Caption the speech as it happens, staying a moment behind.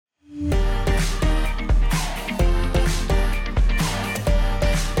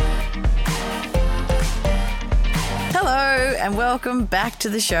welcome back to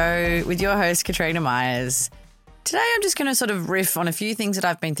the show with your host, Katrina Myers. Today I'm just going to sort of riff on a few things that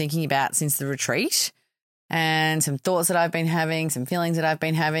I've been thinking about since the retreat and some thoughts that I've been having, some feelings that I've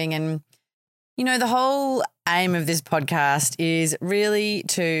been having. And, you know, the whole aim of this podcast is really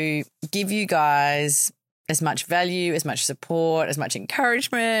to give you guys as much value, as much support, as much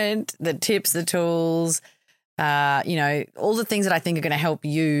encouragement, the tips, the tools, all the things that I think are going to help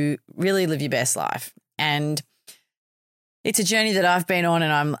you really live your best life. And it's a journey that I've been on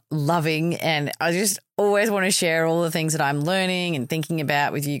and I'm loving, and I just always want to share all the things that I'm learning and thinking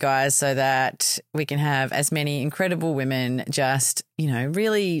about with you guys so that we can have as many incredible women just,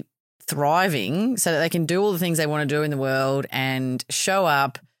 really thriving so that they can do all the things they want to do in the world and show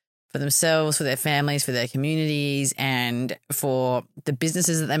up for themselves, for their families, for their communities, and for the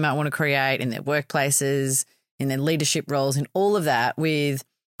businesses that they might want to create in their workplaces, in their leadership roles, and all of that with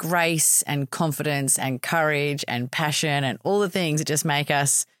grace and confidence and courage and passion and all the things that just make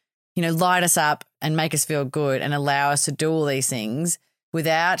us, light us up and make us feel good and allow us to do all these things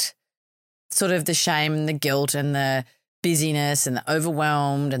without sort of the shame and the guilt and the busyness and the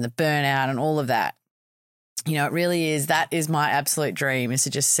overwhelmed and the burnout and all of that. It really is, that is my absolute dream, is to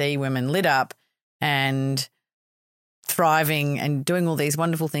just see women lit up and thriving and doing all these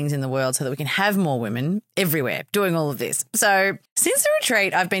wonderful things in the world so that we can have more women everywhere doing all of this. So since the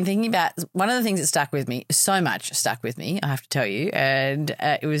retreat, I've been thinking about one of the things that stuck with me, I have to tell you. And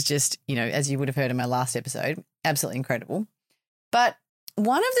it was just, as you would have heard in my last episode, absolutely incredible. But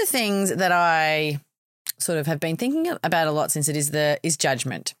one of the things that I sort of have been thinking about a lot since it is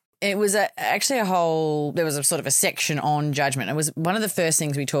judgment. It was there was a sort of a section on judgment. It was one of the first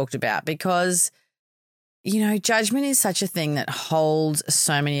things we talked about because judgment is such a thing that holds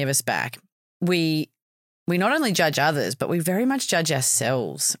so many of us back. We not only judge others, but we very much judge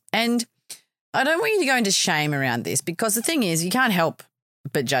ourselves. And I don't want you to go into shame around this, because the thing is, you can't help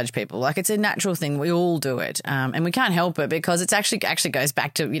but judge people. Like, it's a natural thing. We all do it. And we can't help it because it's actually goes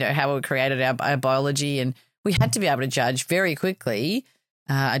back to, how we created our biology, and we had to be able to judge very quickly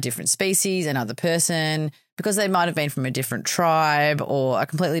a different species, another person, because they might have been from a different tribe or a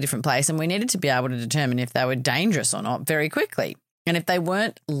completely different place, and we needed to be able to determine if they were dangerous or not very quickly. And if they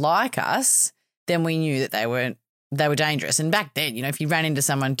weren't like us, then we knew that they were dangerous. And back then, if you ran into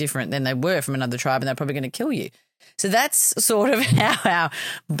someone different than they were from another tribe, and they're probably going to kill you. So that's sort of how our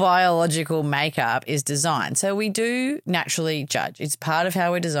biological makeup is designed. So we do naturally judge. It's part of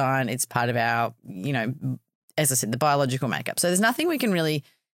how we're designed. It's part of our, as I said, the biological makeup. So there's nothing we can really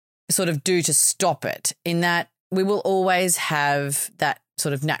sort of do to stop it, in that we will always have that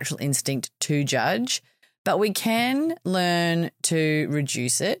sort of natural instinct to judge, but we can learn to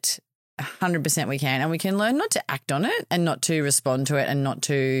reduce it. 100% we can. And we can learn not to act on it and not to respond to it and not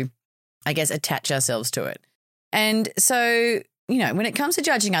to, attach ourselves to it. And so, when it comes to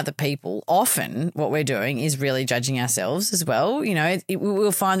judging other people, often what we're doing is really judging ourselves as well.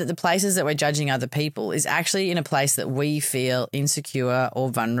 We'll find that the places that we're judging other people is actually in a place that we feel insecure or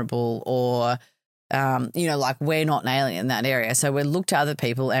vulnerable or, like we're not nailing in that area. So we look to other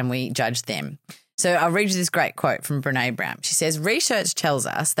people and we judge them. So I'll read you this great quote from Brene Brown. She says, "Research tells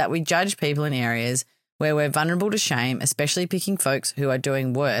us that we judge people in areas where we're vulnerable to shame, especially picking folks who are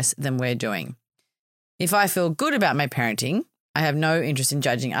doing worse than we're doing. If I feel good about my parenting, I have no interest in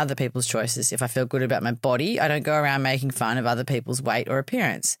judging other people's choices. If I feel good about my body, I don't go around making fun of other people's weight or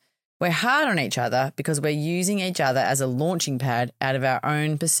appearance. We're hard on each other because we're using each other as a launching pad out of our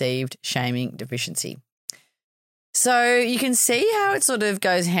own perceived shaming deficiency." So you can see how it sort of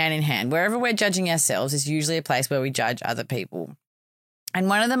goes hand in hand. Wherever we're judging ourselves is usually a place where we judge other people. And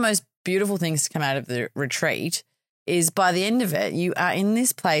one of the most beautiful things to come out of the retreat is, by the end of it, you are in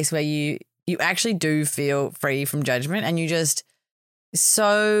this place where you actually do feel free from judgment, and you just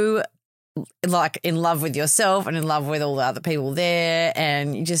so like in love with yourself and in love with all the other people there,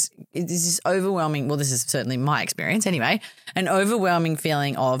 and it's this overwhelming, well, this is certainly my experience anyway, an overwhelming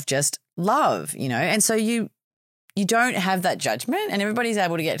feeling of just love, and so you don't have that judgment, and everybody's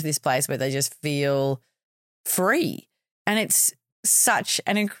able to get to this place where they just feel free, and it's such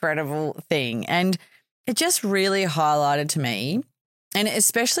an incredible thing. And it just really highlighted to me, and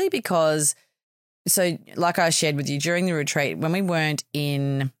especially because, so like I shared with you during the retreat, when we weren't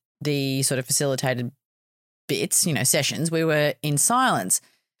in the sort of facilitated bits, sessions, we were in silence.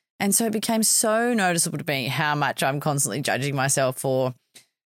 And so it became so noticeable to me how much I'm constantly judging myself for,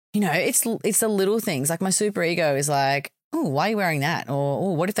 it's the little things. Like, my super ego is like, oh, why are you wearing that? Or,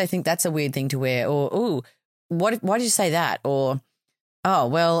 oh, what if they think that's a weird thing to wear? Or, oh, why did you say that? Or, oh,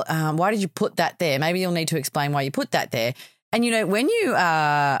 well, why did you put that there? Maybe you'll need to explain why you put that there. And, when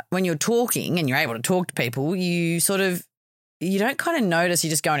you're talking and you're able to talk to people, you sort of you don't kind of notice, you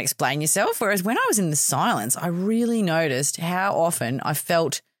just go and explain yourself. Whereas when I was in the silence, I really noticed how often I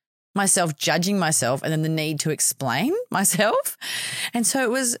felt myself judging myself and then the need to explain myself. And so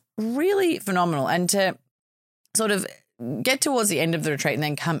it was really phenomenal. And to sort of get towards the end of the retreat and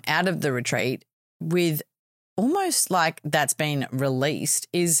then come out of the retreat with almost like that's been released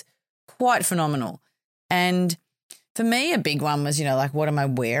is quite phenomenal. And for me, a big one was, like, what am I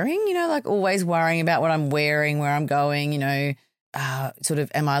wearing? Like always worrying about what I'm wearing, where I'm going, sort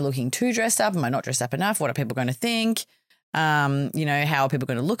of, am I looking too dressed up? Am I not dressed up enough? What are people going to think? How are people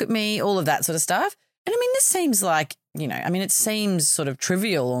going to look at me? All of that sort of stuff. And I mean, this seems like, it seems sort of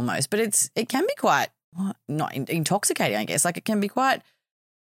trivial almost, but it can be quite, not intoxicating, I guess. Like it can be quite,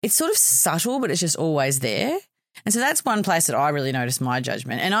 it's sort of subtle, but it's just always there. And so that's one place that I really noticed my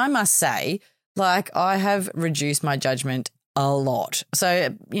judgment. And I must say, like, I have reduced my judgment a lot.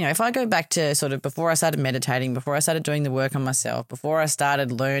 So, if I go back to sort of before I started meditating, before I started doing the work on myself, before I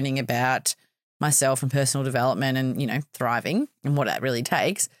started learning about myself and personal development and, thriving and what that really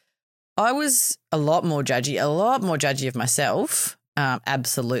takes, I was a lot more judgy of myself.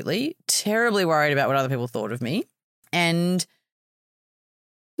 Absolutely. Terribly worried about what other people thought of me. And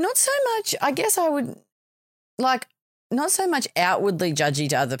not so much, I guess I would like, not so much outwardly judgy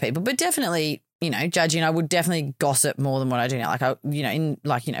to other people, but definitely, judging. I would definitely gossip more than what I do now.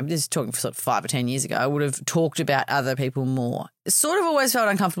 This is talking for sort of 5 or 10 years ago, I would have talked about other people more. Sort of always felt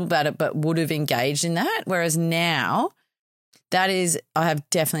uncomfortable about it, but would have engaged in that. Whereas now, I have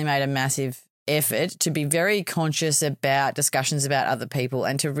definitely made a massive effort to be very conscious about discussions about other people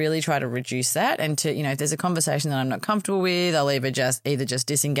and to really try to reduce that. And to, if there's a conversation that I'm not comfortable with, I'll either just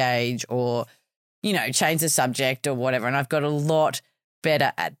disengage or change the subject or whatever. And I've got a lot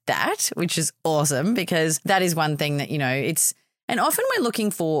better at that, which is awesome because that is one thing that, and often we're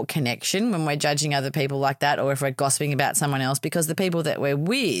looking for connection when we're judging other people like that or if we're gossiping about someone else because the people that we're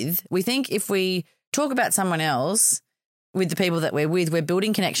with, we think if we talk about someone else with the people that we're with, we're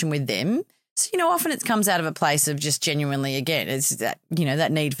building connection with them. So, often it comes out of a place of just genuinely, again, it's that,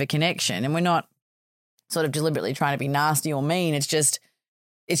 that need for connection and we're not sort of deliberately trying to be nasty or mean. It's just,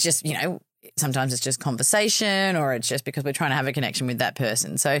 sometimes it's just conversation or it's just because we're trying to have a connection with that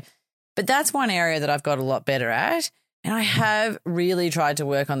person. So, but that's one area that I've got a lot better at. And I have really tried to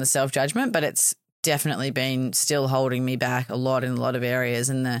work on the self-judgment, but it's definitely been still holding me back a lot in a lot of areas.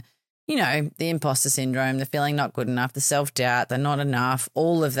 And the imposter syndrome, the feeling not good enough, the self-doubt, the not enough,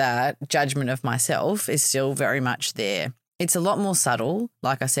 all of that judgment of myself is still very much there. It's a lot more subtle,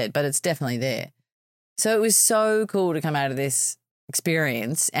 like I said, but it's definitely there. So it was so cool to come out of this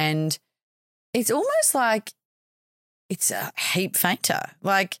experience and it's almost like it's a heap fainter.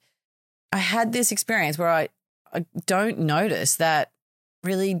 Like I had this experience where I don't notice that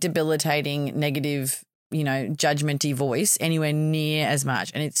really debilitating, negative, judgmenty voice anywhere near as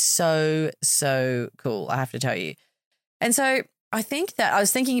much. And it's so, so cool, I have to tell you. And so I think that I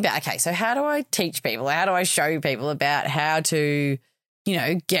was thinking about, okay, so how do I teach people? How do I show people about how to,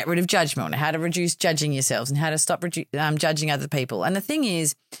 get rid of judgment, how to reduce judging yourselves and how to stop judging other people? And the thing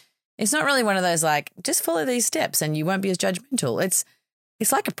is, it's not really one of those like, just follow these steps and you won't be as judgmental. It's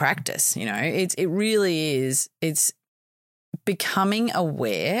like a practice, it really is. It's becoming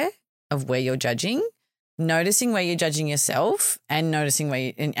aware of where you're judging, noticing where you're judging yourself and noticing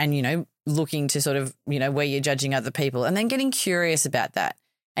where and looking to sort of, where you're judging other people and then getting curious about that.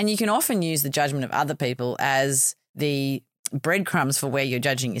 And you can often use the judgment of other people as the breadcrumbs for where you're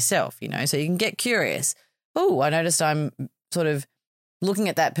judging yourself, so you can get curious. Oh, I noticed I'm sort of looking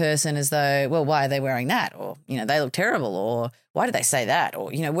at that person as though, well, why are they wearing that? Or, they look terrible. Or why did they say that?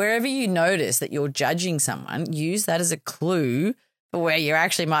 Or, wherever you notice that you're judging someone, use that as a clue for where you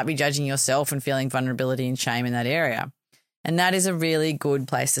actually might be judging yourself and feeling vulnerability and shame in that area. And that is a really good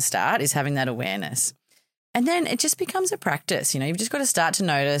place to start, is having that awareness. And then it just becomes a practice. You've just got to start to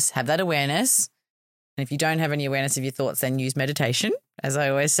notice, have that awareness. And if you don't have any awareness of your thoughts, then use meditation, as I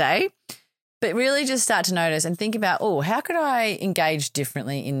always say. But really just start to notice and think about, how could I engage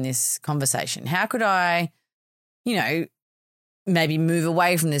differently in this conversation? How could I, maybe move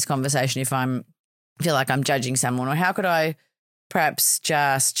away from this conversation if I feel like I'm judging someone? Or how could I perhaps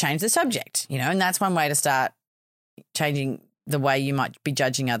just change the subject? And that's one way to start changing the way you might be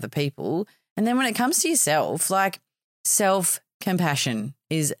judging other people. And then when it comes to yourself, like self-compassion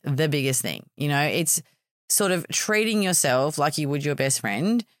is the biggest thing. It's sort of treating yourself like you would your best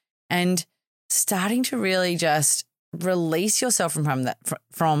friend and starting to really just release yourself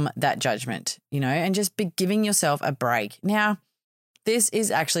from that judgment, and just be giving yourself a break. Now, this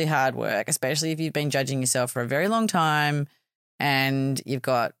is actually hard work, especially if you've been judging yourself for a very long time and you've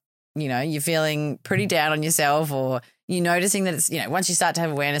got, you're feeling pretty down on yourself or, you're noticing that it's, once you start to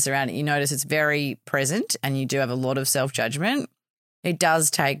have awareness around it, you notice it's very present and you do have a lot of self-judgment. It does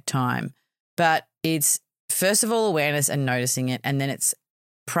take time, but it's first of all awareness and noticing it, and then it's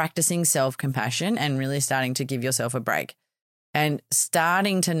practicing self-compassion and really starting to give yourself a break and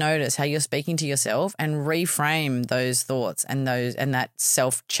starting to notice how you're speaking to yourself and reframe those thoughts and that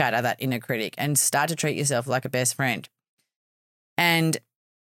self-chatter, that inner critic, and start to treat yourself like a best friend. And,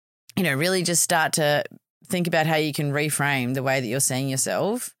 really just start to think about how you can reframe the way that you're seeing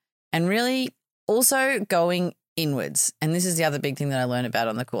yourself, and really also going inwards. And this is the other big thing that I learned about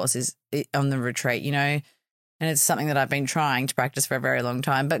on the course is on the retreat, and it's something that I've been trying to practice for a very long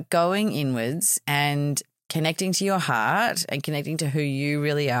time, but going inwards and connecting to your heart and connecting to who you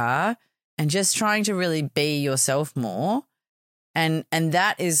really are and just trying to really be yourself more. And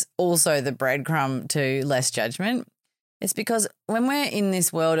that is also the breadcrumb to less judgment. It's because when we're in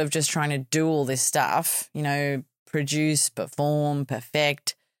this world of just trying to do all this stuff, produce, perform,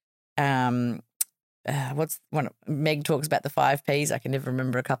 perfect, Meg talks about the 5 Ps. I can never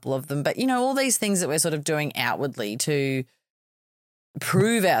remember a couple of them, but all these things that we're sort of doing outwardly to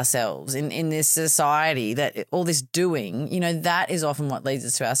prove ourselves in this society, that all this doing, that is often what leads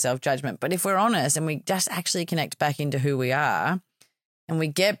us to our self-judgment. But if we're honest and we just actually connect back into who we are and we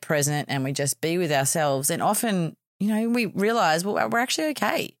get present and we just be with ourselves, then often, we realize, well, we're actually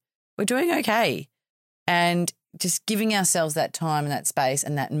okay. We're doing okay. And just giving ourselves that time and that space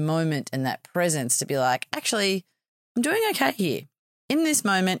and that moment and that presence to be like, actually, I'm doing okay here. In this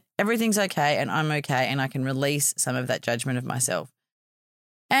moment, everything's okay and I'm okay, and I can release some of that judgment of myself.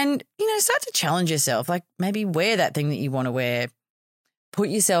 And, start to challenge yourself, like maybe wear that thing that you want to wear, put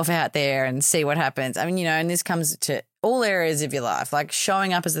yourself out there and see what happens. I mean, and this comes to all areas of your life, like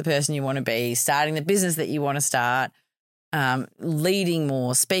showing up as the person you want to be, starting the business that you want to start, leading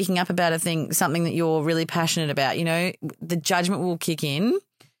more, speaking up about something that you're really passionate about. The judgment will kick in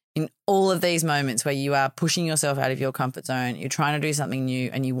all of these moments where you are pushing yourself out of your comfort zone, you're trying to do something new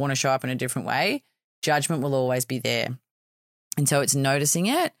and you want to show up in a different way. Judgment will always be there. And so it's noticing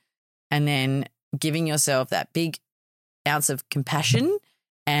it and then giving yourself that big ounce of compassion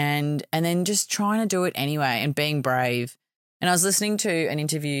and then just trying to do it anyway and being brave. And I was listening to an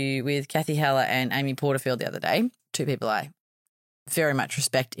interview with Kathy Heller and Amy Porterfield the other day, 2 people I very much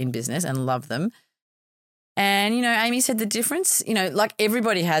respect in business and love them. And, Amy said the difference, like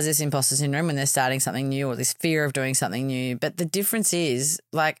everybody has this imposter syndrome when they're starting something new or this fear of doing something new. But the difference is,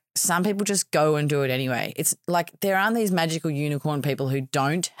 like, some people just go and do it anyway. It's like there aren't these magical unicorn people who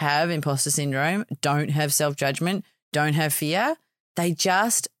don't have imposter syndrome, don't have self-judgment, don't have fear. They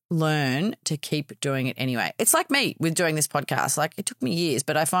just learn to keep doing it anyway. It's like me with doing this podcast. Like, it took me years,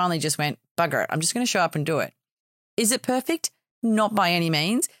 but I finally just went, bugger it. I'm just going to show up and do it. Is it perfect? Not by any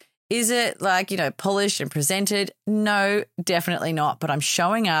means. Is it like, polished and presented? No, definitely not. But I'm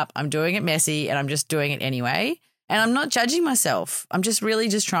showing up, I'm doing it messy, and I'm just doing it anyway. And I'm not judging myself. I'm just really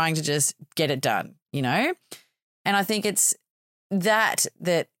just trying to just get it done, And I think it's that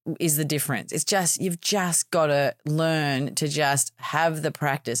is the difference. It's just, you've just got to learn to just have the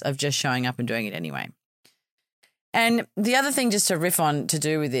practice of just showing up and doing it anyway. And the other thing just to riff on to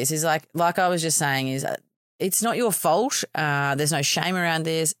do with this is like I was just saying is it's not your fault. There's no shame around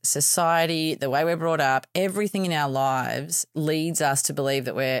this. Society, the way we're brought up, everything in our lives leads us to believe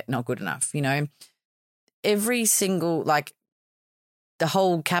that we're not good enough. Every single, like the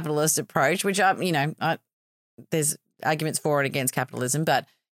whole capitalist approach, which there's arguments for and against capitalism, but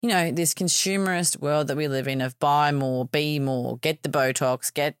this consumerist world that we live in of buy more, be more, get the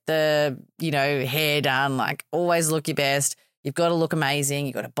Botox, get the, hair done, like always look your best. You've got to look amazing.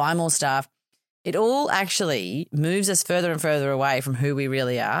 You've got to buy more stuff. It all actually moves us further and further away from who we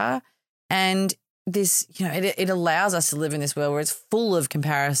really are. And this, it allows us to live in this world where it's full of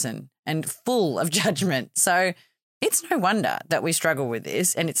comparison and full of judgment. So it's no wonder that we struggle with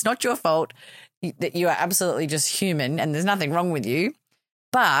this, and it's not your fault that you are absolutely just human and there's nothing wrong with you.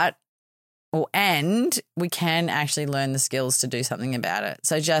 And we can actually learn the skills to do something about it.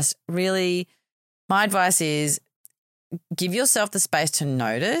 So just really, my advice is give yourself the space to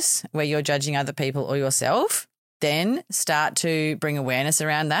notice where you're judging other people or yourself, then start to bring awareness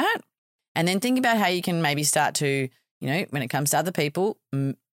around that. And then think about how you can maybe start to, when it comes to other people,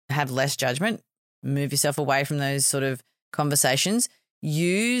 have less judgment, move yourself away from those sort of conversations,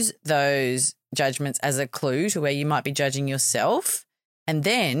 use those judgments as a clue to where you might be judging yourself, and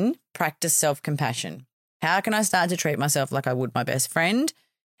then practice self-compassion. How can I start to treat myself like I would my best friend?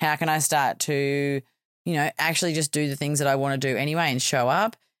 How can I start to, actually just do the things that I want to do anyway and show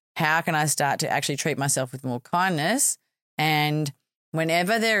up? How can I start to actually treat myself with more kindness? And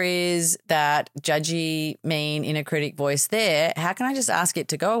Whenever there is that judgy, mean inner critic voice there, how can I just ask it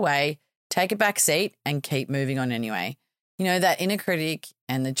to go away, take a back seat and keep moving on anyway? You know, that inner critic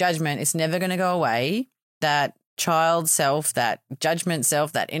and the judgment, it's never going to go away. That child self, that judgment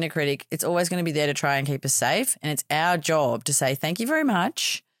self, that inner critic, it's always going to be there to try and keep us safe. And it's our job to say, thank you very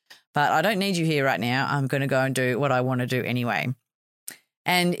much, but I don't need you here right now. I'm going to go and do what I want to do anyway.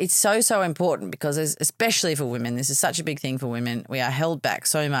 And it's so, so important because especially for women, this is such a big thing for women. We are held back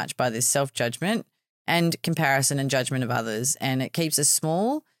so much by this self-judgment and comparison and judgment of others. And it keeps us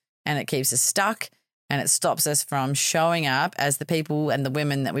small and it keeps us stuck and it stops us from showing up as the people and the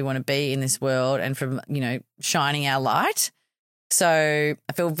women that we want to be in this world and from, you know, shining our light. So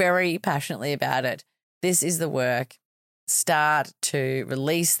I feel very passionately about it. This is the work. Start to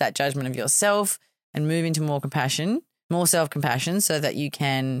release that judgment of yourself and move into more compassion, more self-compassion so that you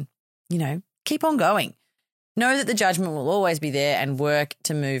can, you know, keep on going. Know that the judgment will always be there and work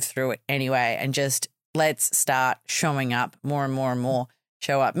to move through it anyway. And just let's start showing up more and more and more.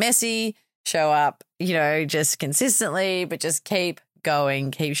 Show up messy, show up, you know, just consistently, but just keep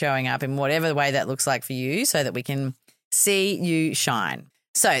going, keep showing up in whatever way that looks like for you so that we can see you shine.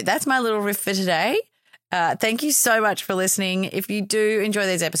 So that's my little riff for today. Thank you so much for listening. If you do enjoy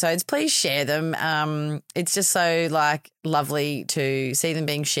these episodes, please share them. It's just so lovely to see them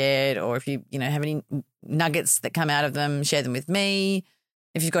being shared, or if you have any nuggets that come out of them, share them with me.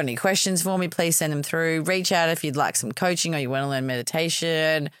 If you've got any questions for me, please send them through. Reach out if you'd like some coaching or you want to learn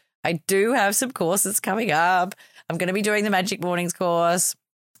meditation. I do have some courses coming up. I'm going to be doing the Magic Mornings course.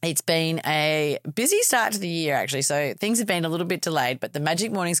 It's been a busy start to the year, actually, so things have been a little bit delayed, but the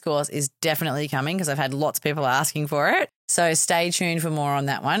Magic Mornings course is definitely coming because I've had lots of people asking for it. So stay tuned for more on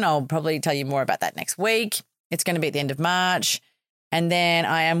that one. I'll probably tell you more about that next week. It's going to be at the end of March. And then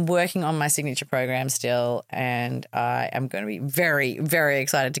I am working on my signature program still, and I am going to be very, very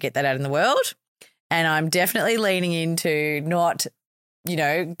excited to get that out in the world. And I'm definitely leaning into not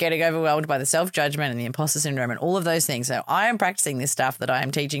getting overwhelmed by the self-judgment and the imposter syndrome and all of those things. So I am practicing this stuff that I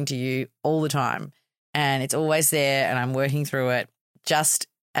am teaching to you all the time, and it's always there, and I'm working through it just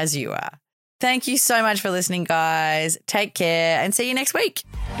as you are. Thank you so much for listening, guys. Take care and see you next week.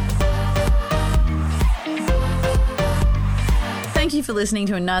 Thank you for listening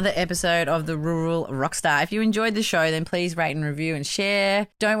to another episode of The Rural Rockstar. If you enjoyed the show, then please rate and review and share.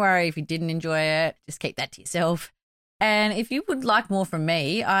 Don't worry if you didn't enjoy it. Just keep that to yourself. And if you would like more from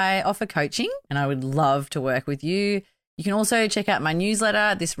me, I offer coaching and I would love to work with you. You can also check out my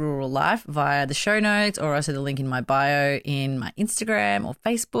newsletter, This Rural Life, via the show notes or also the link in my bio in my Instagram or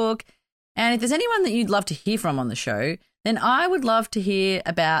Facebook. And if there's anyone that you'd love to hear from on the show, then I would love to hear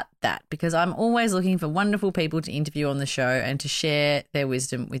about that because I'm always looking for wonderful people to interview on the show and to share their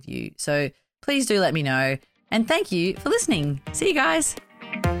wisdom with you. So please do let me know. And thank you for listening. See you guys.